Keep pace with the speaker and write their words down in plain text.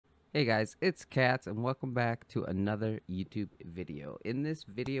Hey guys, it's Cats and welcome back to another YouTube video. In this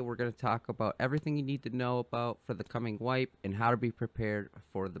video, we're going to talk about everything you need to know about for the coming wipe and how to be prepared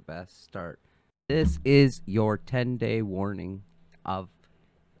for the best start. This is your 10-day warning of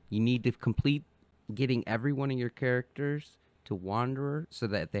you need to complete getting every one of your characters to Wanderer so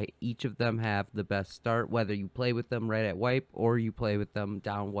that each of them have the best start, whether you play with them right at wipe or you play with them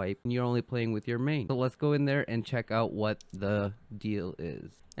down wipe and you're only playing with your main. So let's go in there and check out what the deal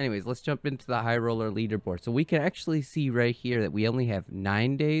is. Anyways, let's jump into the high roller leaderboard. So we can actually see right here that we only have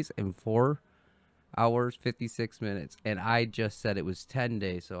 9 days and 4 hours 56 minutes, and I just said it was 10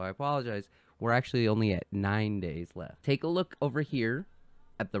 days, so I apologize. We're actually only at 9 days left. Take a look over here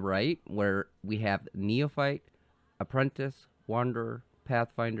at the right where we have Neophyte, Apprentice, Wanderer,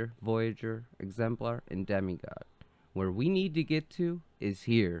 Pathfinder, Voyager, Exemplar, and Demigod. Where we need to get to is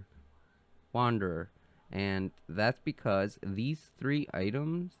here, Wanderer. And that's because these 3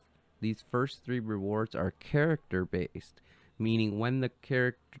 items, these first 3 rewards are character based, meaning when the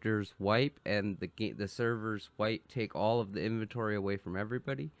characters wipe and the servers wipe, take all of the inventory away from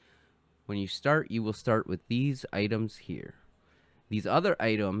everybody. When you start, you will start with these items here. These other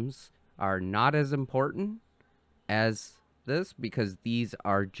items are not as important as this because these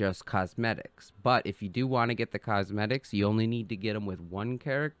are just cosmetics. But if you do want to get the cosmetics, you only need to get them with 1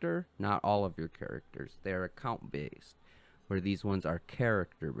 character, not all of your characters. They're account based, where these ones are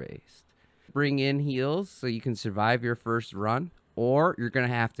character based. Bring in heals so you can survive your first run, or you're gonna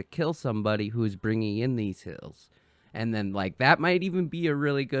have to kill somebody who's bringing in these heals, and then like that might even be a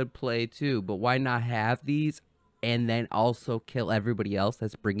really good play too. But why not have these and then also kill everybody else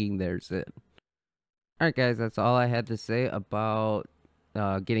that's bringing theirs in? Alright guys, that's all I had to say about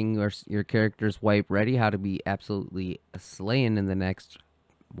getting your character's wipe ready, how to be absolutely slaying in the next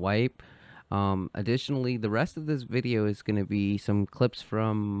wipe. Additionally, the rest of this video is going to be some clips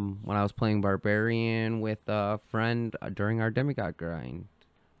from when I was playing Barbarian with a friend during our Demigod grind.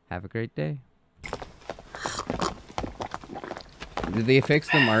 Have a great day. Did they fix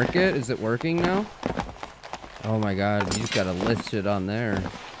the market? Is it working now? Oh my god, you just gotta list it on there.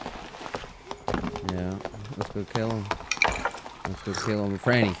 Yeah, let's go kill him. Let's go kill him.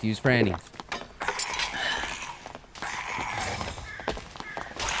 Frannies, use Frannies.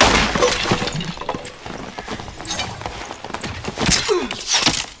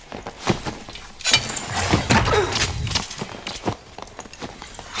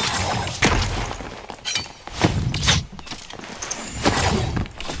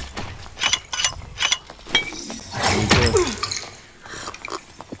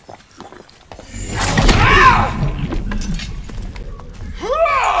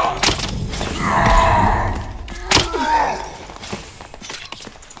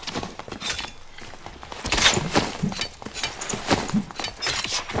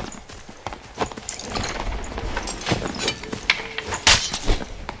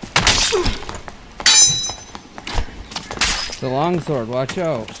 The longsword, watch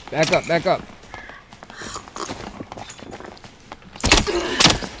out. Back up, back up.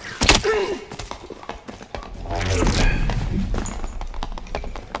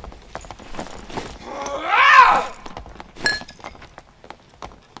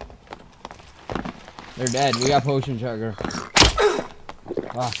 They're dead. We got potion chugger.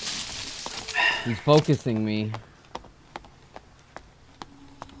 Ah. He's focusing me.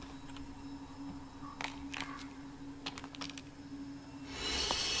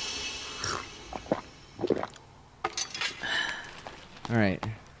 Alright.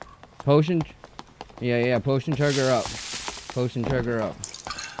 Potion. Yeah, potion chugger up. Potion chugger up.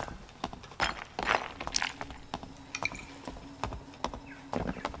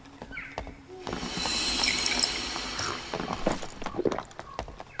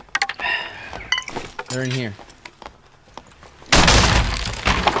 They're in here.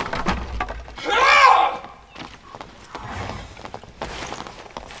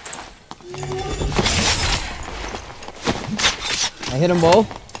 I hit them both.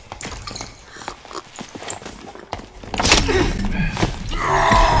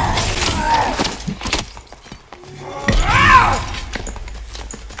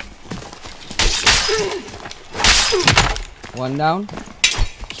 One down.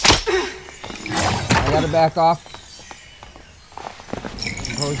 I gotta back off.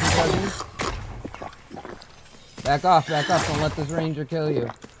 Back off, back off. Don't let this ranger kill you.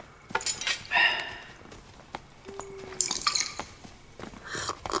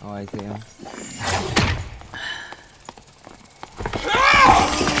 Oh, I see him.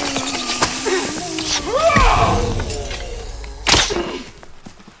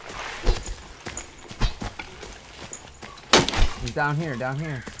 He's down here, down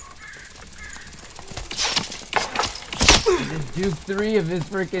here. Just duped 3 of his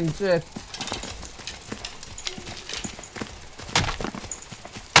freaking shit.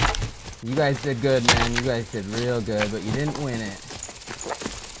 You guys did good, man. You guys did real good, but you didn't win it.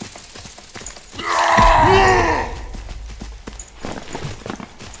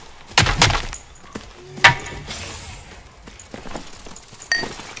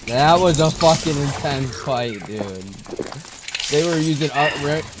 That was a fucking intense fight, dude. They were using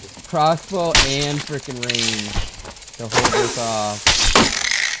crossbow and freaking range to hold this off.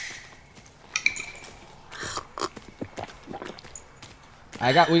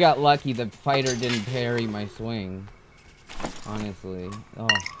 We got lucky. The fighter didn't parry my swing. Honestly. Oh.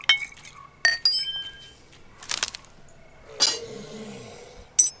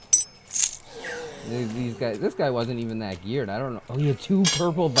 These guys. This guy wasn't even that geared. I don't know. Oh, he had 2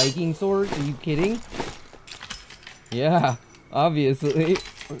 purple Viking swords. Are you kidding? Yeah, obviously.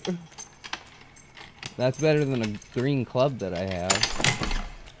 That's better than a green club that I have,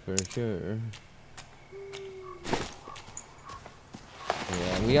 for sure.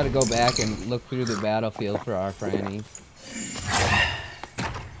 Yeah, we gotta go back and look through the battlefield for our frannies.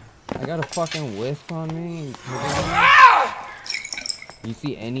 I got a fucking wisp on me. You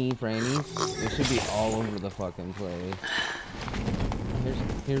see any frannies? It should be all over the fucking place.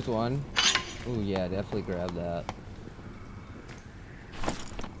 Here's one. Ooh, yeah, definitely grab that.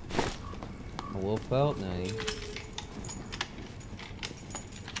 A wolf belt, nice.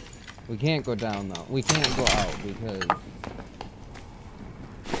 We can't go down though. We can't go out because...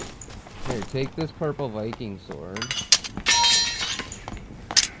 Here, take this purple Viking sword.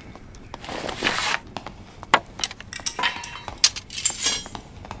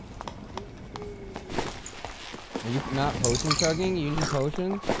 Are you not potion chugging? You need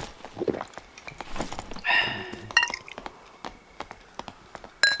potions?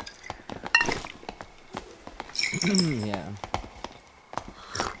 Yeah.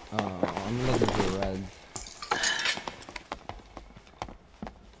 Oh, I'm looking for reds.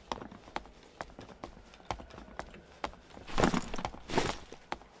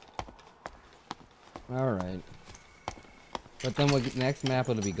 Alright. But then next map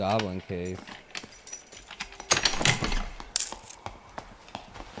it'll be Goblin Cave.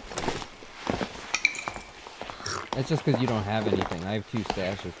 That's just because you don't have anything. I have 2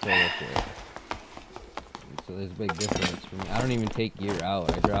 stashes full of shit. So there's a big difference for me. I don't even take gear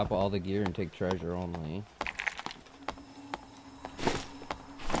out. I drop all the gear and take treasure only.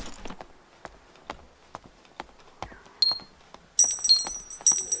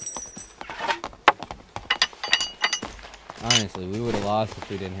 Honestly, we would have lost if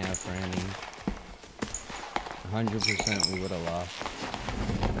we didn't have Franny. 100% we would have lost.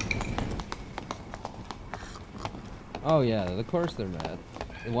 Oh yeah, of course they're mad.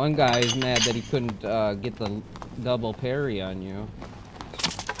 The one guy is mad that he couldn't get the double parry on you.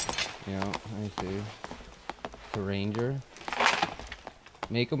 Yeah, I see. It's a ranger.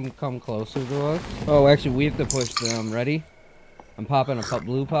 Make them come closer to us. Oh, actually, we have to push them. Ready? I'm popping a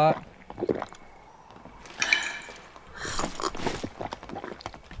blue pot.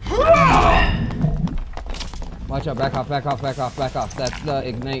 Watch out, back off, back off, back off, back off. That's the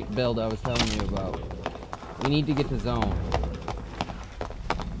ignite build I was telling you about. We need to get to zone.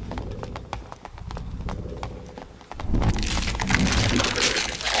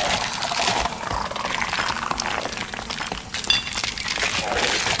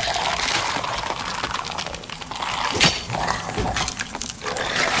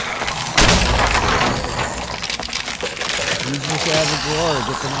 Use the savage roar,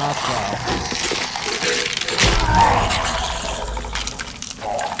 get the knocks off.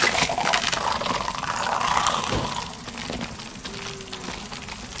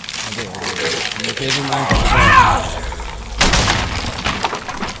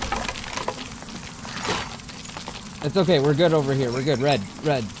 It's okay, we're good over here. We're good. Red,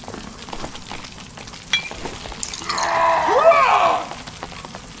 red.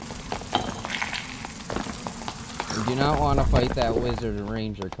 We do not want to fight that wizard and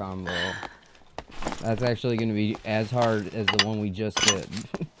ranger combo. That's actually going to be as hard as the one we just did.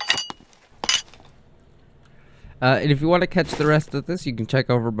 And if you want to catch the rest of this, you can check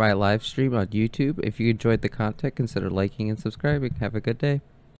over my live stream on YouTube. If you enjoyed the content, consider liking and subscribing. Have a good day.